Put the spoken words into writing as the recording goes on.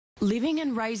Living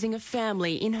and raising a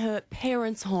family in her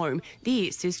parents' home,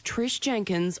 this is Trish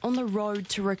Jenkins on the road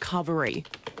to recovery.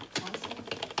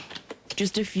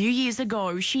 Just a few years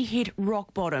ago, she hit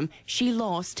rock bottom. She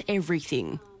lost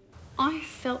everything. I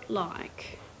felt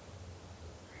like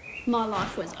my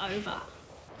life was over.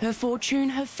 Her fortune,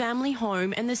 her family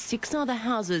home and the 6 other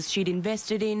houses she'd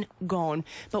invested in, gone.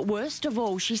 But worst of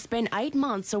all, she spent 8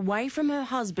 months away from her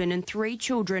husband and 3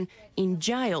 children in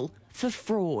jail for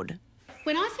fraud.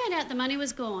 When I found out the money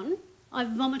was gone, I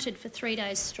vomited for 3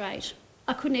 days straight.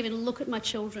 I couldn't even look at my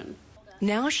children.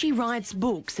 Now she writes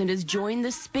books and has joined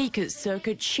the speakers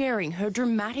circuit, sharing her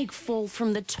dramatic fall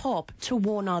from the top to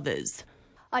warn others.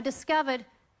 I discovered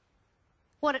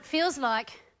what it feels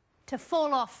like to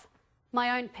fall off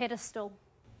my own pedestal.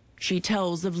 She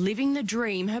tells of living the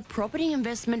dream, her property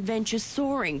investment venture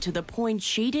soaring to the point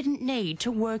she didn't need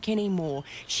to work anymore.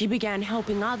 She began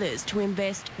helping others to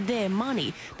invest their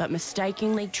money, but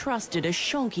mistakenly trusted a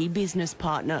shonky business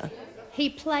partner. He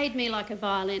played me like a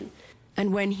violin.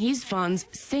 And when his funds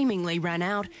seemingly ran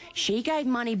out, she gave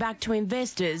money back to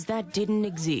investors that didn't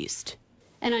exist.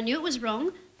 And I knew it was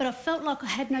wrong, but I felt like I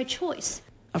had no choice.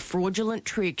 A fraudulent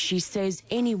trick she says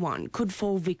anyone could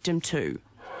fall victim to.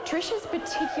 Trish is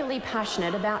particularly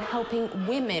passionate about helping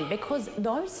women because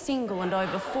those single and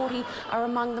over 40 are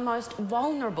among the most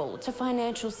vulnerable to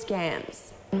financial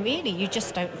scams. Really, you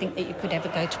just don't think that you could ever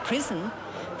go to prison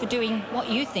for doing what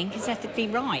you think is ethically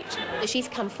right. She's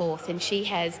come forth and she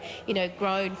has,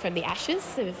 grown from the ashes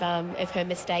of her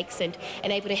mistakes and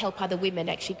able to help other women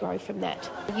actually grow from that.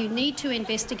 You need to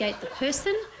investigate the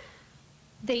person,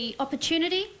 the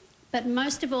opportunity, but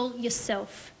most of all,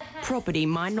 yourself. Property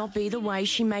might not be the way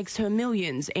she makes her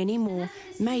millions anymore.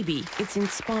 Maybe it's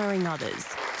inspiring others.